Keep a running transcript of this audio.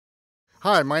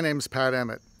Hi, my name's Pat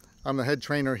Emmett. I'm the head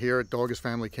trainer here at Doggers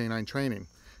Family Canine Training.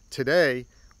 Today,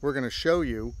 we're going to show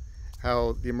you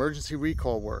how the emergency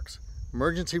recall works.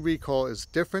 Emergency recall is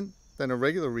different than a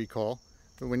regular recall.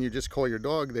 When you just call your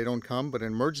dog, they don't come, but an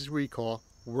emergency recall,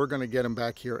 we're going to get them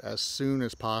back here as soon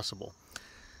as possible.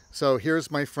 So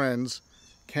here's my friends,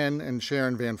 Ken and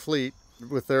Sharon Van Fleet,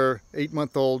 with their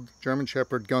 8-month-old German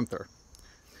Shepherd, Gunther.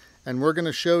 And we're going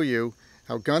to show you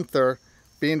how Gunther,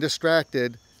 being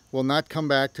distracted, will not come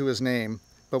back to his name,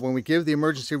 but when we give the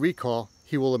emergency recall,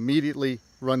 he will immediately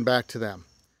run back to them.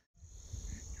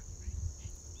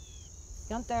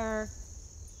 Gunther,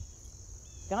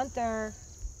 Gunther,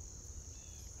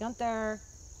 Gunther,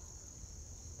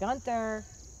 Gunther.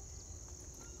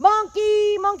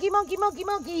 Monkey, monkey, monkey, monkey,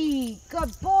 monkey.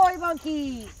 Good boy,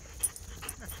 monkey.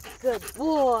 Good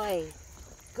boy.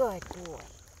 Good boy.